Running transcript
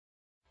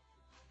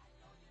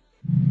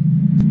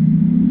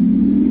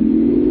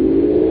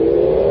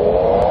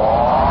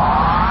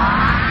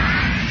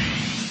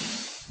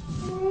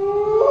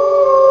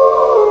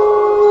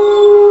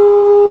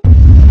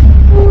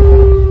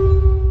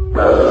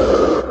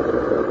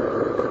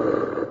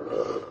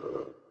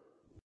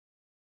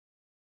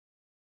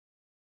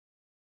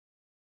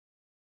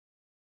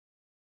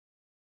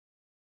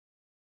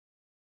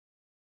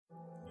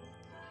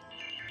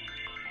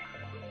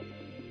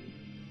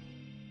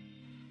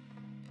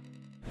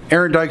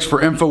Aaron Dykes for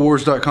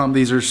Infowars.com.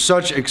 These are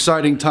such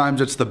exciting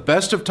times. It's the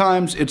best of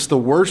times, it's the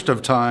worst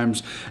of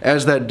times,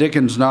 as that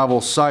Dickens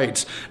novel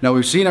cites. Now,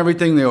 we've seen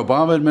everything the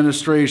Obama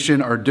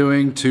administration are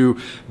doing to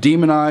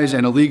demonize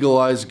and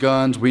illegalize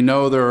guns. We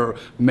know there are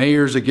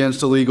mayors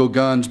against illegal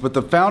guns, but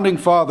the Founding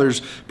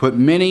Fathers put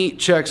many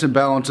checks and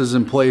balances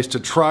in place to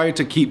try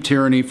to keep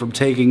tyranny from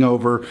taking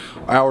over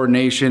our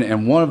nation,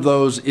 and one of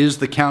those is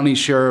the county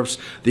sheriffs.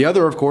 The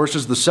other, of course,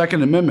 is the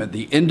Second Amendment,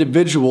 the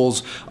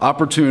individual's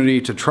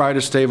opportunity to try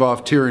to stave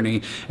off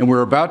tyranny. And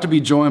we're about to be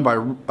joined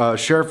by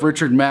Sheriff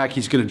Richard Mack.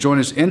 He's going to join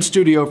us in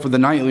studio for the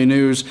nightly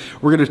news.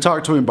 We're going to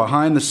talk to him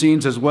behind the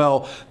scenes as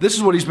well. This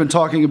is what he's been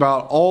talking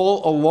about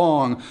all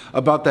along,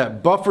 about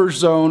that buffer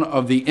zone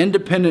of the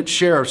independent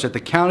sheriffs at the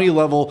county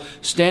level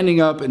standing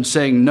up and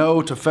saying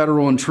no to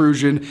federal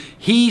intrusion.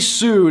 He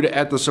sued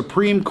at the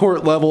Supreme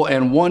Court level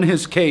and won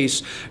his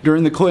case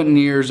during the Clinton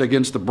years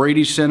against the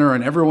Brady Center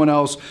and everyone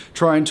else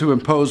trying to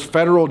impose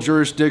federal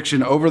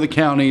jurisdiction over the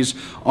counties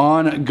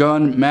on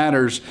gun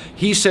matters.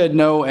 He said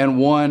no and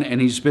won, and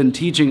he's been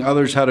teaching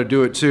others how to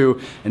do it too.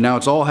 And now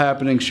it's all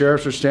happening.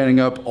 Sheriffs are standing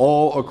up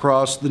all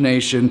across the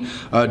nation,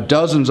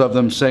 dozens of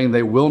them saying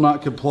they will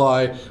not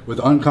comply with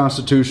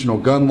unconstitutional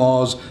gun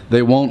laws.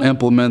 They won't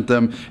implement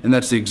them. And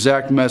that's the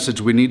exact message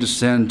we need to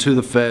send to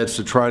the feds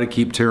to try to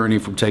keep tyranny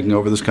from taking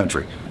over this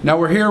country. Now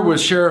we're here with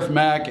Sheriff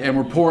Mack, and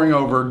we're pouring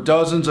over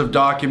dozens of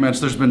documents.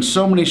 There's been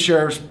so many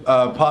sheriffs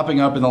popping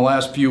up in the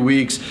last few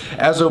weeks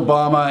as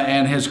Obama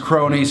and his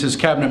cronies, his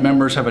cabinet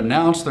members, have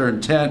announced their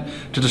intent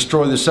to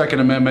destroy the Second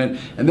Amendment.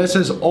 And this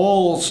has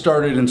all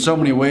started in so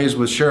many ways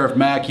with Sheriff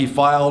Mack. He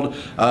filed,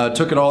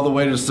 took it all the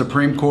way to the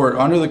Supreme Court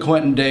under the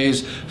Clinton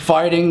days,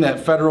 fighting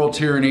that federal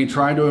tyranny,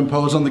 trying to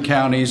impose on the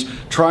counties,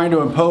 trying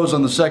to impose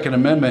on the Second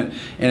Amendment.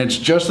 And it's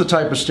just the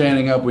type of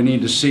standing up we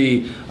need to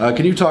see.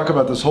 Can you talk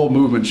about this whole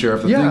movement,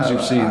 Sheriff, the things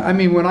you've seen? I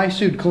mean, when I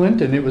sued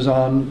Clinton, it was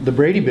on the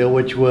Brady bill,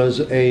 which was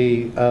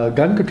a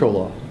gun control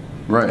law.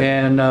 Right.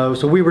 And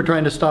so we were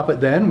trying to stop it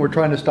then. We're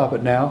trying to stop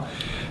it now.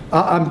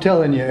 I'm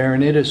telling you,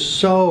 Aaron, it is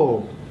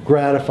so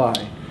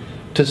gratifying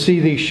to see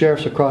these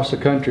sheriffs across the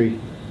country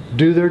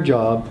do their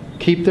job,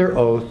 keep their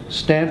oath,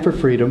 stand for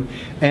freedom,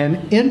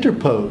 and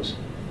interpose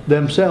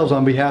themselves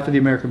on behalf of the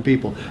American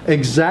people.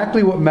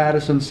 Exactly what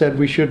Madison said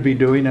we should be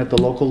doing at the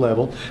local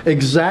level.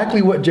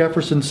 Exactly what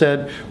Jefferson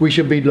said we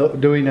should be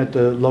doing at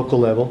the local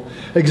level.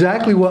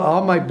 Exactly what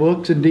all my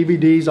books and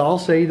DVDs all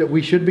say that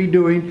we should be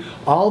doing.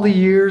 All the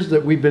years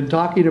that we've been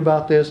talking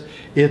about this,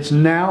 it's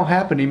now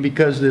happening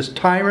because this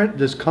tyrant,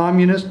 this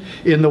communist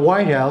in the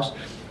White House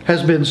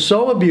has been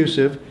so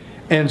abusive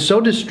and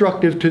so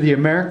destructive to the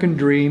American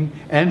dream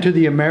and to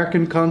the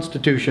American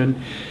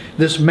Constitution.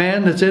 This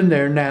man that's in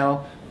there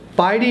now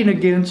fighting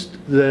against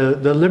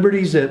the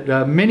liberties that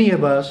many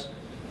of us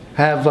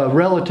have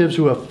relatives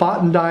who have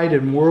fought and died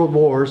in world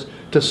wars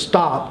to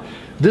stop.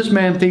 This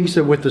man thinks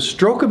that with the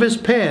stroke of his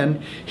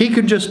pen, he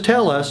can just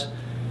tell us,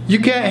 you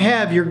can't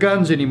have your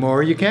guns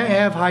anymore. You can't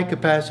have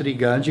high-capacity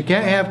guns. You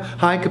can't have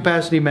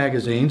high-capacity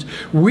magazines.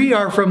 We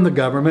are from the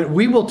government.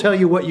 We will tell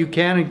you what you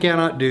can and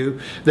cannot do.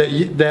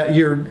 That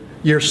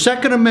your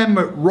Second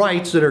Amendment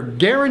rights that are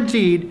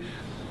guaranteed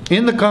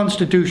in the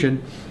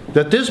Constitution,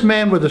 that this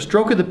man with a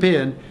stroke of the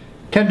pen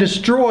can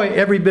destroy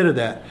every bit of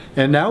that.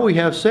 And now we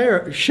have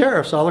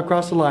sheriffs all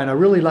across the line. I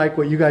really like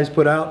what you guys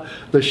put out,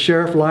 the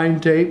sheriff line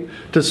tape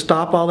to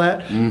stop all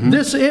that.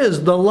 This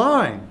is the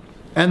line,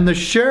 and the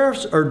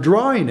sheriffs are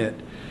drawing it.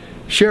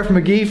 Sheriff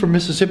McGee from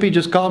Mississippi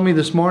just called me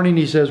this morning.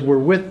 He says, we're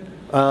with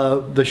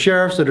the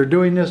sheriffs that are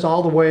doing this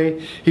all the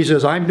way. He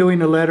says, I'm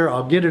doing a letter.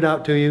 I'll get it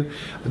out to you.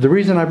 The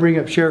reason I bring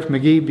up Sheriff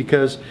McGee,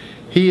 because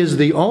he is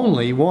the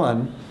only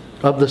one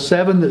of the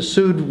 7 that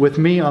sued with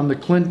me on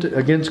the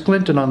against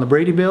Clinton on the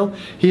Brady bill.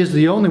 He is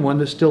the only one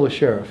that's still a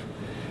sheriff.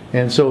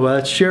 And so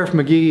that's Sheriff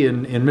McGee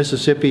in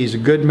Mississippi. He's a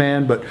good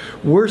man, but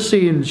we're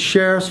seeing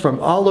sheriffs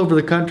from all over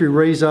the country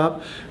raise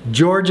up.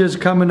 Georgia's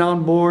coming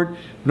on board.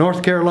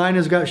 North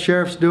Carolina's got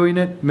sheriffs doing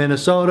it.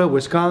 Minnesota,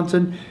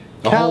 Wisconsin,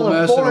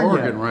 California. Whole mess in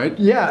Oregon, right?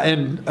 Yeah,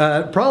 and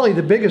probably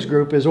the biggest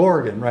group is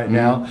Oregon right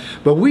now.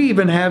 But we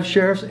even have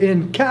sheriffs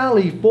in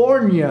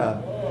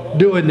California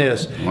doing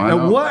this.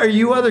 And what are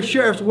you other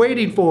sheriffs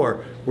waiting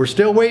for? We're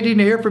still waiting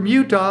to hear from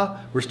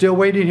Utah. We're still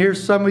waiting to hear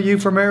some of you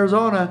from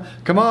Arizona.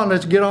 Come on,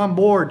 let's get on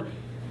board.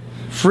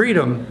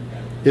 Freedom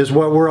is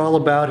what we're all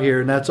about here,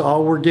 and that's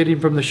all we're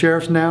getting from the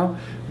sheriffs now.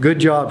 Good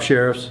job,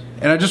 sheriffs.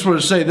 And I just want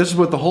to say, this is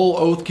what the whole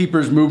Oath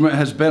Keepers movement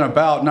has been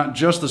about, not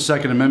just the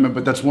Second Amendment,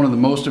 but that's one of the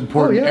most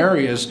important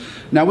areas.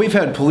 Now, we've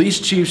had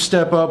police chiefs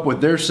step up with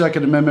their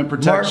Second Amendment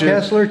protection.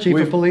 Mark Kessler, chief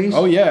of police.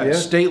 Oh, yeah,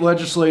 state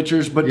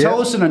legislatures. But tell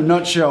us in a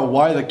nutshell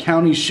why the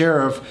county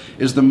sheriff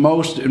is the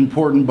most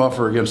important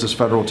buffer against this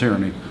federal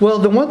tyranny. Well,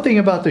 the one thing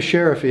about the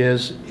sheriff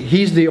is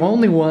he's the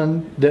only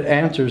one that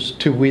answers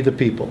to we the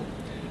people.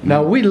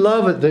 Now, we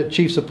love it that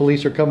chiefs of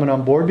police are coming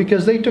on board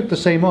because they took the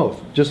same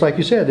oath. Just like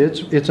you said,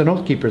 it's an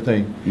oath keeper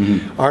thing.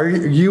 Are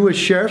you as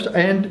sheriffs,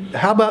 and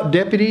how about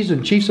deputies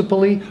and chiefs of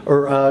police,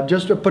 or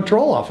just a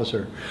patrol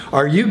officer?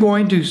 Are you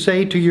going to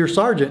say to your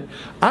sergeant,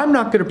 I'm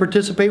not going to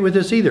participate with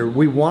this either?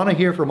 We want to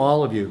hear from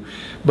all of you.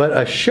 But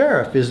a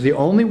sheriff is the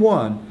only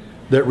one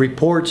that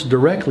reports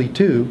directly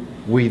to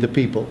we the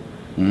people.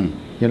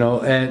 You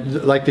know,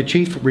 and like the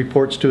chief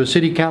reports to a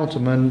city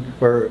councilman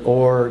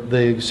or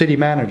the city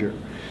manager.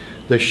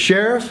 The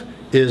sheriff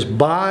is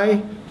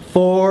by,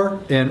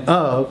 for, and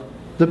of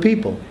the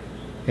people.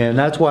 And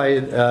that's why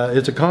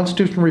it's a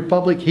constitutional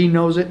republic. He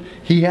knows it.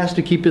 He has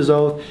to keep his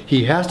oath.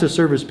 He has to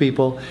serve his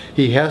people.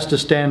 He has to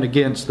stand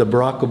against the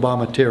Barack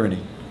Obama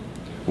tyranny.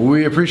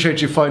 We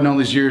appreciate you fighting all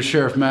these years,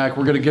 Sheriff Mack.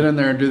 We're going to get in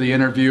there and do the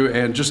interview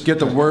and just get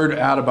the word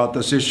out about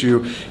this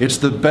issue. It's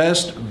the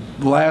best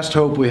last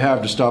hope we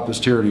have to stop this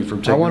tyranny from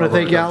taking over. I want to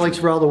thank Alex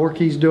for all the work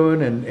he's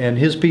doing, and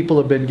his people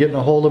have been getting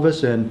a hold of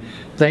us, and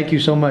thank you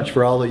so much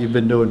for all that you've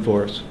been doing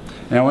for us.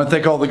 And I want to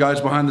thank all the guys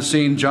behind the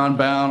scene, John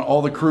Bound,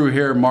 all the crew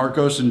here,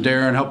 Marcos and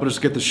Darren, helping us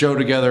get the show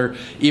together.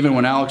 Even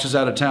when Alex is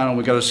out of town and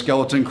we got a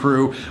skeleton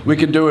crew, we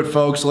can do it,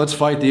 folks. Let's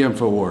fight the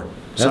info war.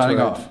 Signing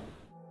off.